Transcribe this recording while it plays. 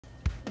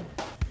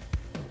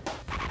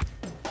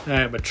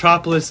Alright,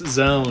 Metropolis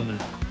Zone.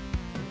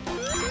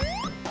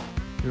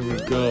 Here we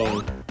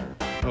go.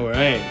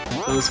 Alright,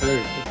 those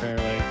hurt,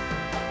 apparently.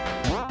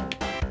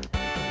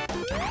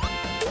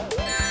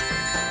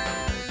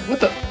 What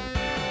the?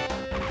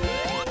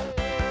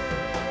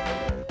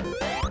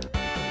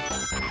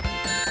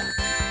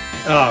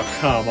 Oh,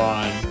 come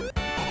on.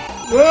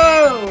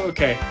 Whoa!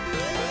 Okay.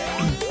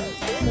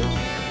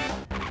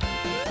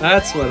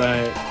 That's what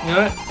I... You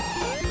know what?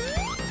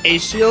 A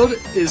shield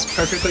is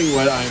perfectly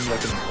what I'm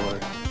looking for.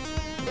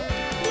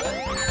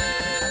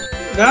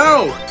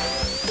 No!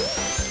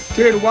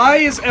 Dude, why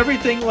is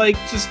everything, like,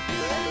 just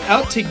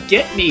out to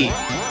get me?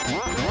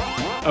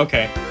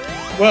 Okay.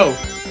 Whoa.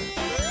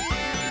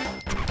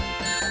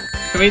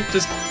 Can we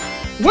just...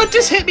 What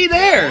just hit me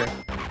there?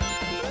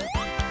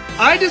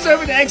 I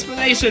deserve an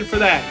explanation for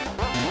that.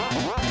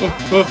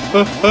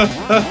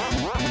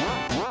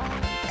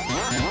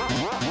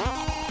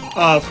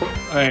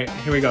 Alright,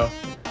 here we go.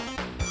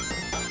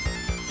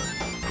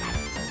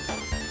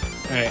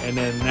 Alright, and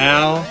then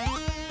now...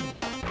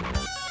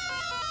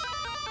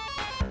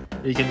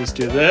 You can just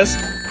do this.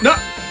 No!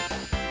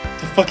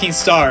 The fucking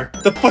star.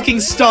 The fucking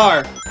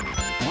star!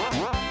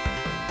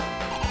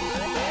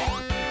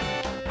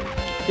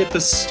 Get the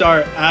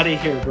star out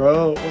of here,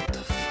 bro. What the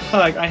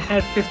fuck? I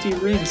had 50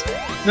 rings.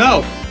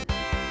 No!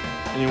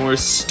 Any more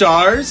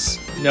stars?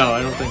 No,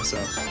 I don't think so.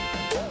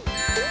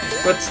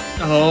 What's...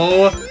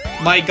 Oh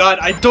my god,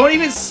 I don't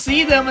even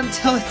see them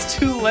until it's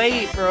too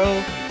late,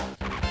 bro.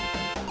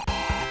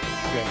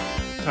 Okay,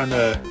 time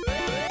to...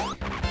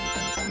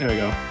 There we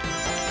go.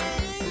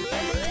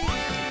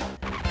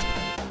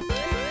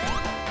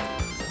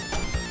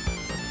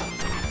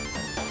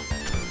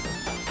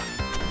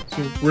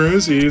 So where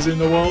is he? Is he in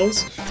the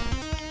walls?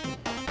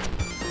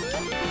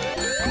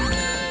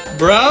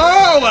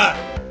 Bro!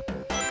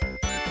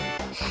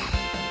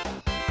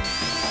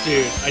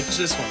 Dude, I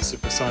just want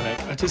supersonic.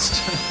 I just...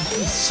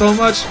 so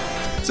much...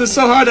 It's just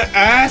so hard to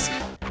ask.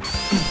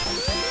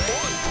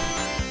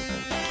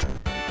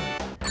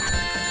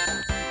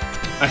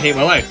 I hate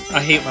my life.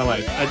 I hate my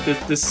life.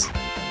 This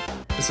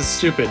is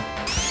stupid.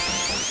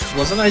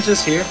 Wasn't I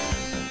just here?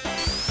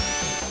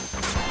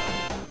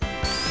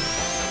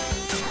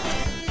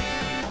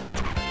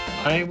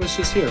 I was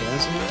just here,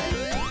 wasn't I?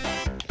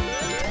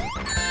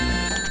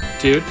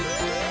 Dude,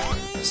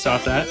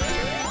 stop that.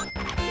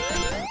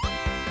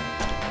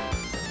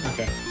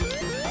 Okay.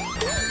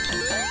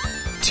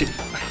 Dude,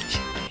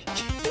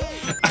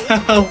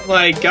 oh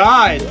my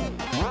god!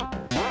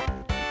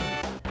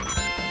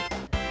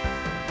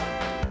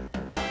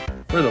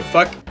 Where the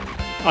fuck?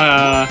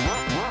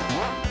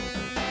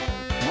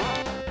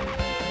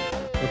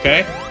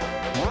 Okay.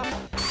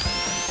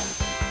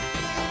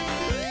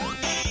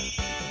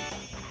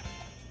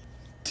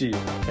 Dude,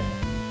 okay.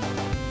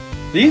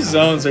 These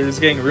zones are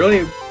just getting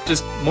really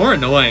just more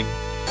annoying.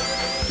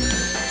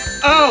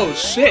 Oh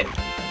shit!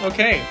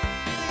 Okay.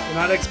 Did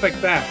not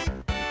expect that.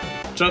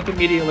 Jump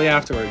immediately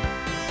afterward.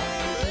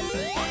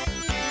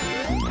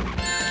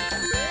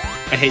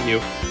 I hate you.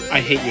 I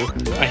hate you.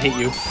 I hate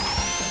you.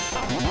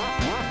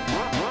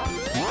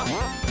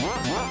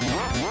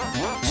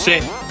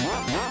 Shit.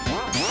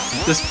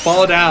 Just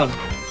fall down.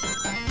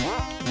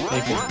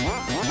 Thank you.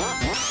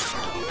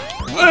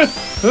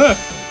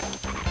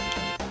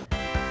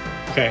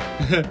 Okay.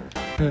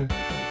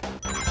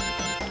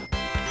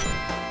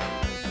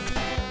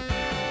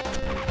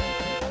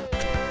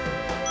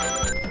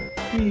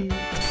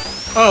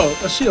 Oh,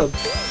 a shield.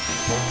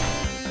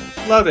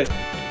 Love it.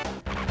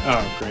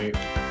 Oh, great.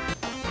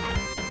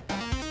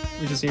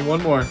 We just need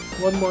one more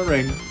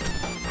ring.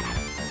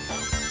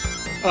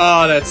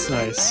 Oh, that's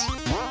nice.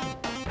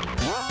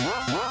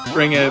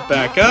 Bring it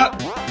back up.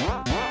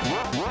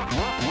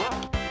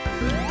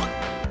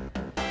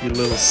 You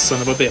little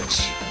son of a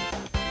bitch.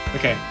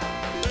 Okay.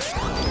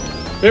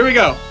 Here we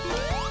go.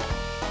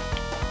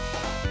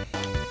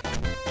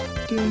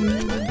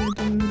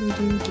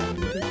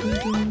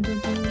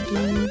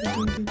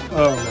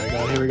 Oh my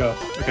god, here we go.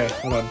 Okay,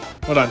 hold on.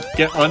 Hold on.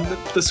 Get on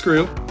the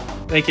screw.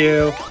 Thank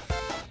you.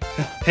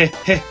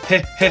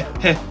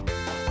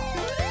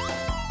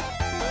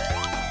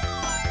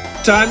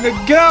 Time to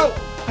go!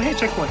 I hate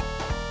checkpoint.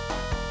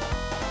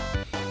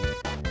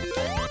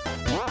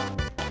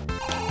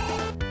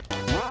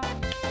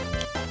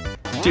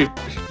 Dude,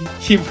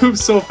 he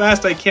moves so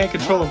fast I can't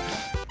control him.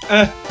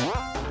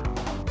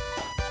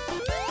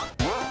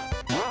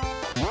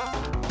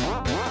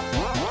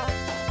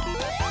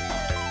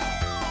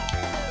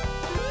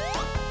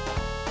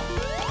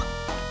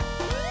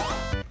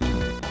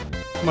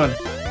 Come on.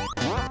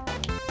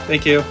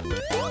 Thank you.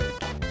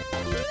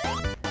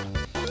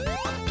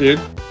 Dude,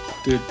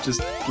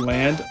 just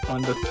land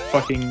on the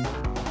fucking...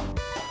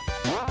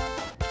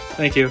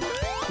 Thank you.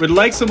 Would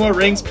like some more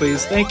rings,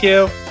 please. Thank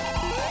you.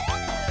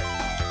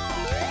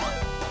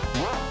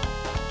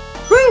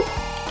 Woo!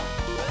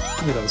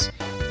 Give me those.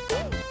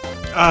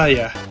 Ah,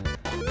 yeah.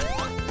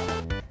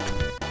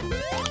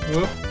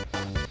 Whoop.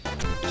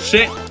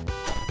 Shit!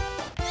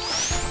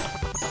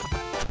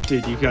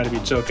 Dude, you gotta be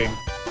joking.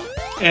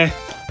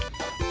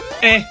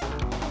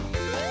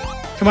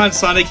 Come on,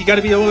 Sonic, you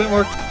gotta be a little bit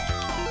more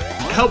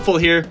helpful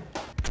here.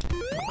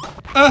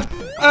 No!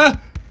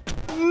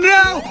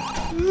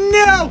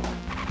 No!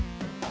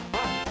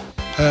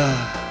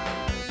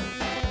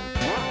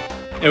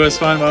 It was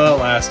fun while it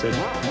lasted.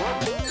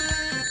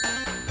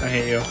 I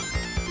hate you.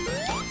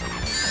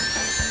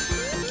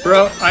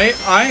 Bro,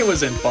 I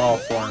was in ball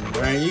form,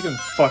 right? You can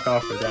fuck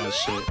off with that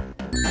shit.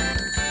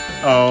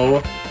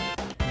 Oh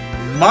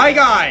my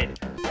god!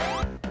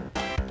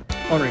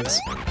 Horn rings.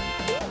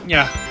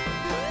 Yeah.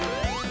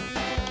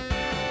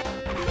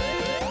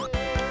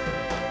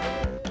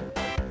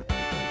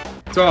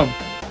 Throw him.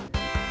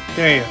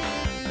 There you go.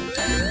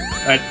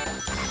 Right.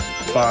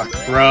 Fuck,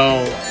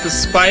 bro. The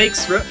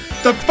spikes,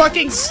 the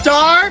fucking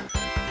star?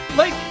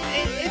 Like,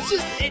 it's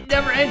just, it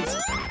never ends.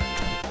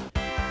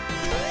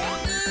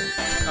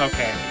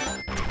 Okay.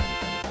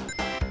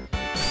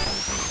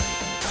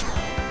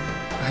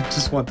 I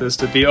just want this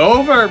to be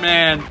over,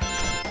 man.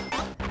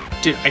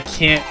 Dude, I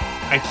can't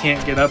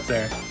get up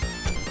there.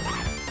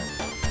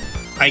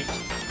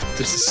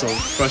 This is so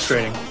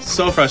frustrating.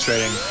 So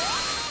frustrating.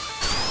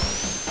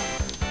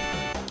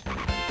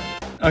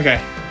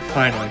 Okay,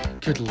 finally.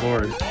 Good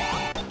lord.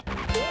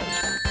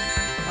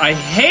 I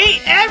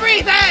hate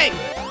everything!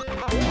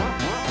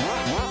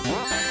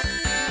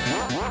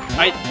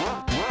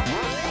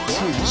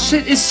 Dude,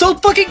 shit is so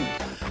fucking...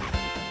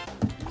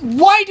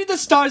 Why do the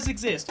stars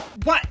exist?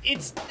 What?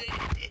 It's...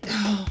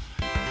 Oh.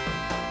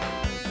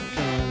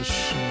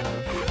 Gosh,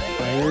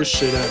 fire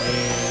shit at me.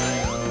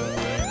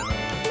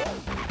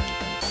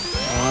 I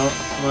know. Oh,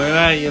 look at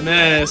that, you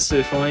missed.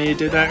 If only you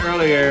did that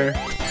earlier.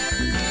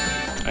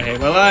 I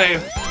hate my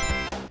life.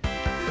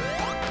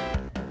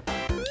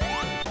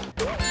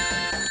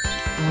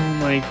 Oh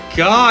my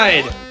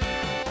god!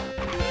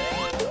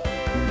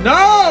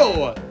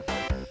 No!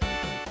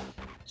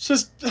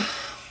 Just...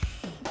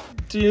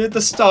 Dude,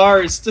 the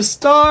stars. The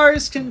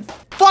stars can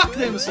fuck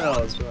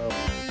themselves, bro.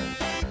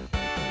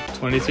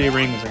 23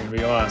 rings are gonna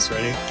be lost.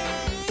 Ready?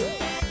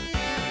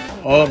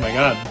 Oh my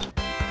god.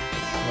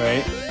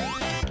 Right?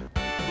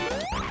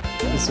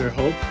 Is there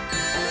hope?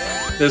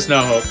 There's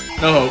no hope.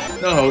 No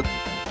hope. No hope.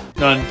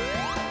 None.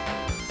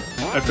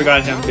 I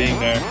forgot him being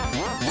there.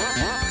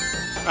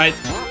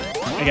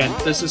 Again,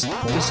 there's just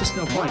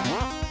no point.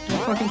 No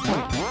fucking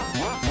point.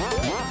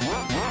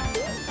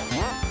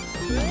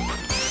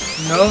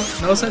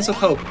 No sense of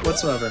hope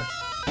whatsoever.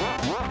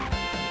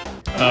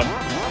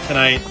 Can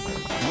I...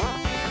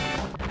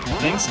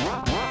 Thanks?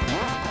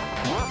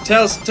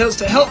 Tails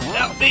to help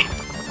me!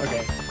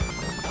 Okay.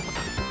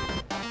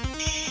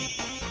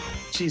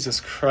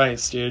 Jesus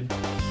Christ, dude.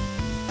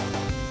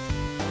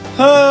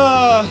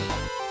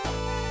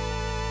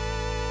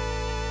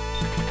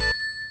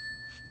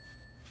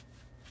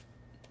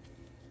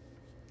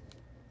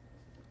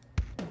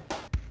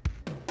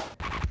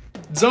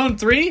 Zone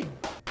 3?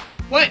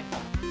 What?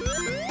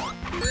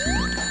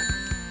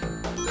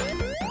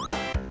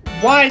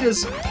 Why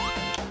does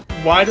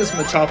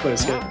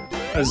Metropolis get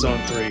a Zone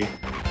 3?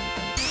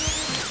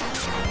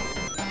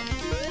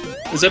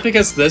 Is it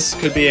because this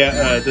could be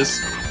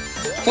this...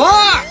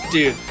 Fuck,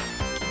 dude!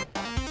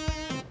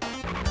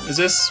 Is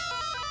this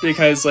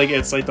because, like,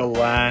 it's, like, the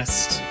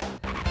last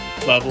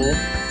level?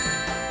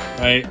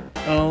 Right?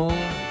 Oh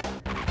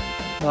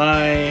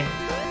my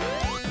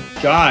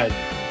god.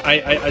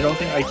 I don't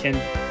think I can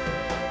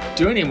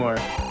do anymore.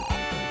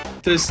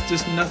 There's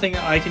nothing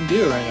I can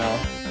do right now.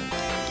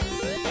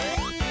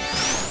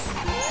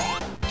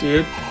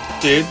 Dude.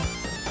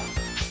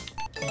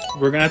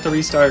 We're gonna have to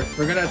restart.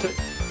 We're gonna have to...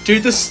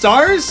 Dude, the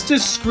stars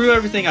just screw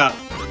everything up.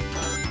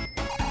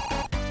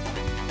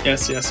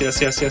 Yes.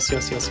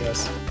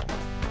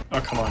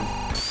 Oh, come on.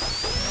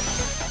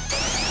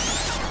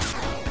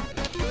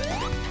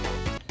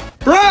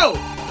 Bro!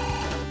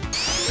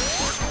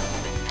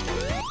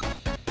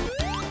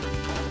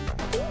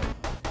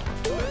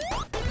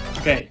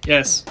 Okay,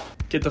 yes.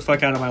 Get the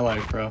fuck out of my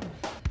life, bro.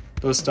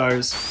 Those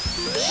stars.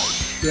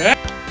 Yeah.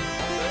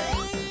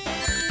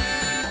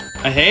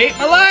 I hate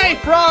my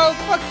life, bro!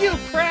 Fuck you,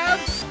 crab!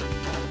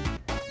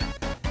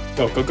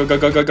 Go. Go.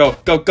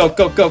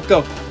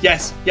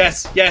 Yes.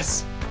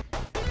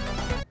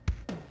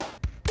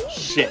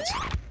 Shit.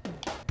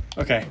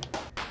 Okay.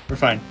 We're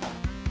fine.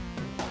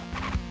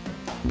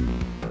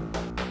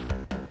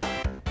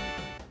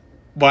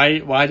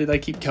 Why did I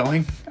keep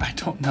going? I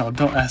don't know.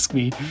 Don't ask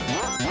me.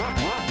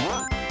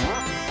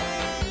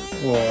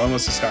 Whoa, I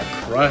almost just got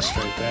crushed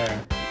right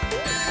there.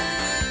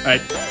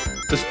 Alright.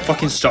 The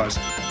fucking stars.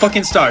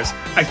 Fucking stars.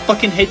 I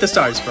fucking hate the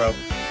stars, bro.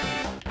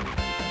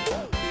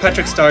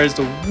 Patrick Star is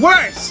the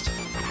worst!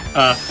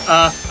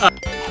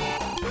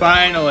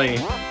 Finally.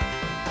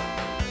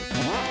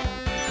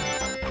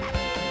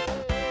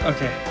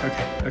 Okay.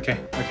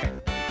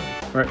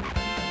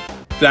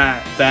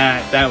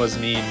 That was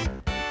mean.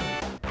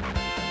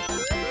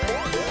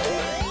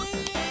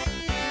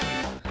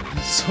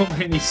 So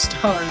many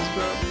stars,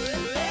 bro.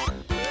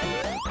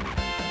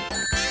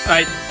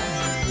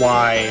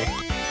 Why?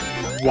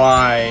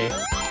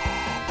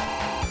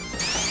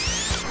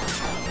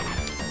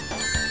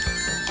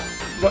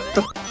 What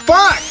the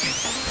fuck?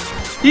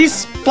 He's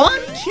spawn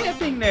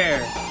camping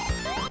there!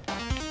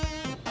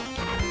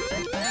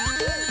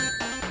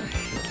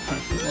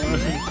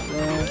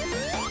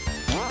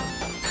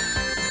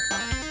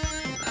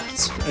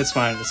 It's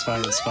fine, it's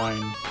fine, it's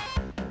fine.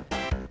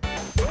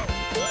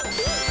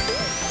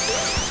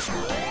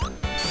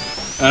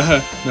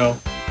 No.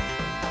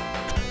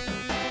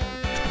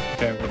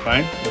 Okay, we're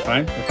fine, we're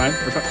fine, we're fine,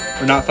 we're fine.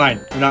 We're not fine,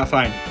 we're not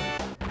fine.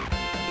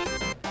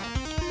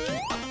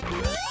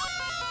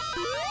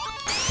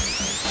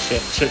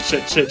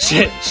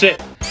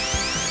 Shit.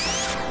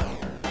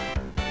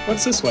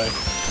 What's this way?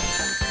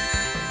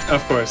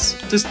 Of course,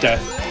 just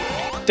death.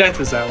 Death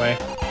is that way.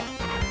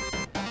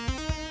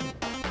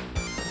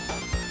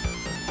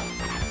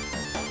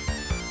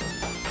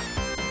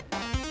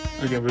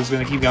 Okay, we're just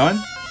gonna keep going.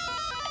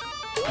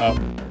 Oh.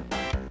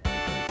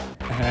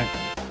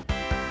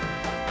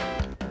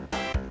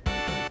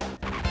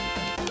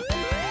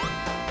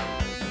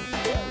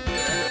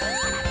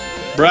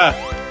 Bruh!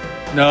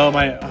 No,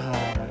 my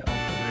own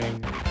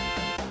ring.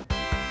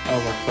 Oh,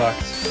 we're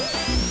fucked.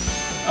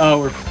 Oh,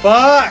 we're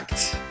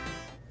fucked!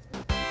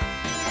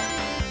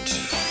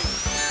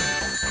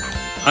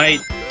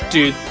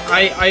 Dude,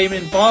 I am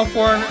in ball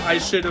form. I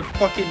should have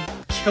fucking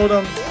killed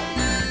him.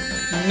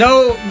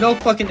 No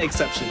fucking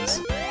exceptions.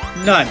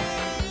 None.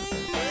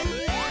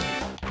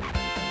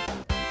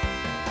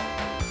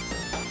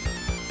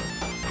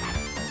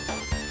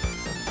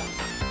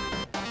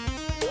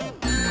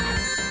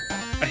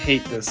 I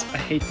hate this. I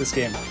hate this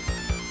game.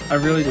 I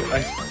really do.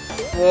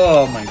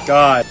 Oh my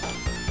god.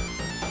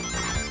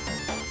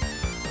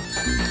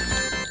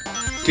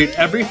 Dude,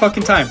 every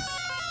fucking time.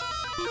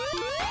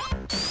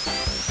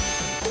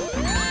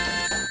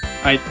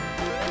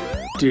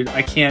 Dude,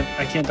 I can't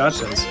dodge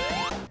those.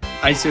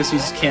 I seriously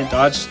just can't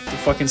dodge the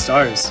fucking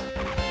stars.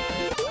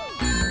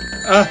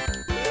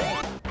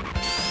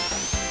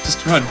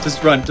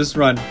 Just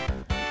run.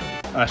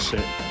 Ah,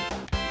 shit.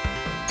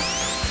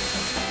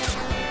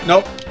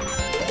 Nope.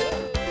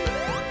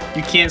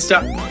 You can't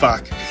stop.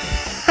 Fuck.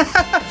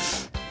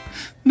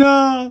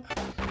 No.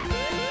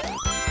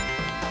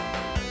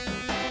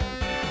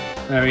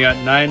 There, we got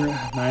nine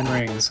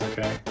rings.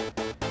 Okay.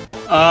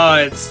 Oh,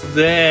 it's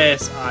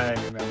this. I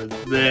remember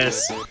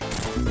this.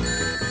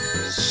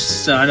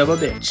 Son of a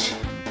bitch.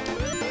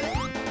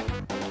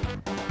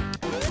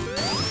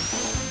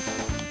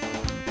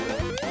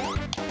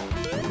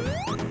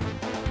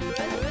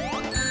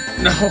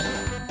 No.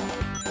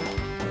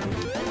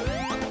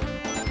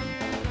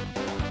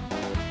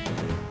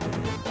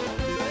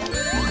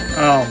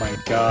 Oh my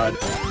god.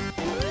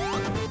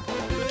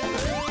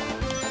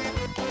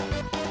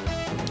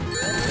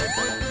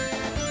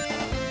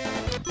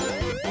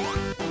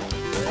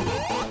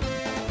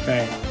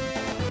 Okay.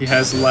 He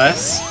has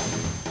less.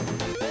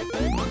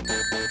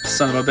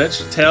 Son of a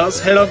bitch.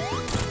 Tails, hit him.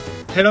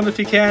 Hit him if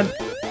you can.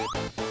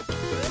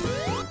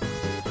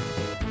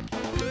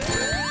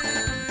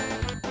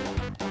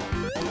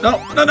 No,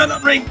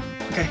 ring.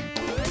 Okay.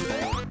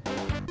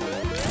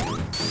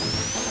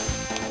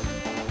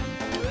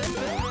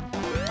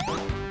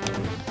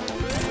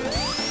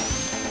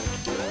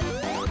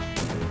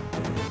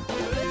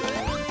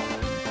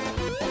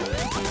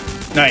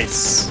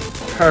 Nice.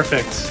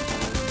 Perfect.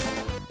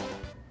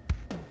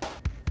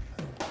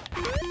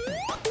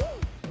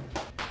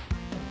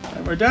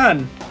 And we're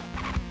done.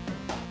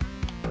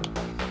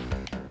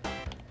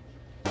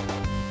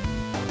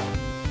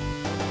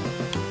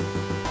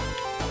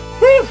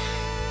 Woo!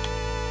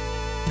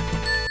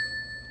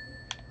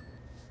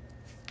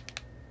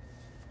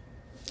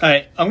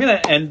 Alright, I'm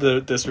gonna end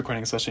this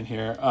recording session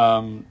here.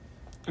 I'm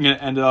gonna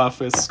end it off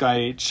with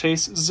Sky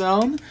Chase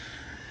Zone.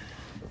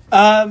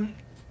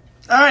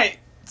 Alright,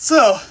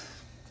 so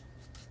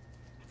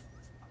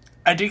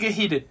I did get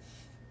heated.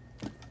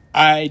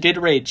 I did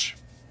rage.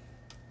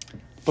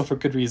 But for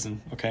good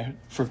reason, okay?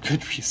 For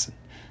good reason.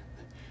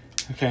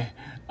 Okay?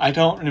 I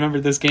don't remember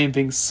this game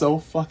being so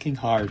fucking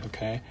hard,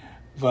 okay?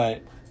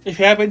 But if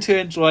you happen to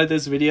enjoy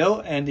this video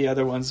and the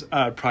other ones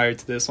prior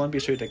to this one, be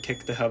sure to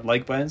kick the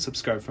like button,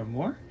 subscribe for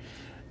more.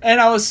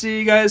 And I will see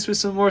you guys with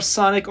some more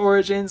Sonic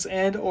Origins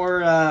and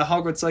or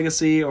Hogwarts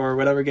Legacy or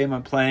whatever game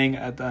I'm playing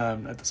at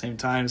the same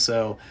time.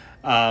 So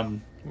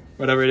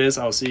whatever it is,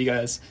 I'll see you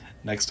guys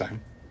next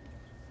time.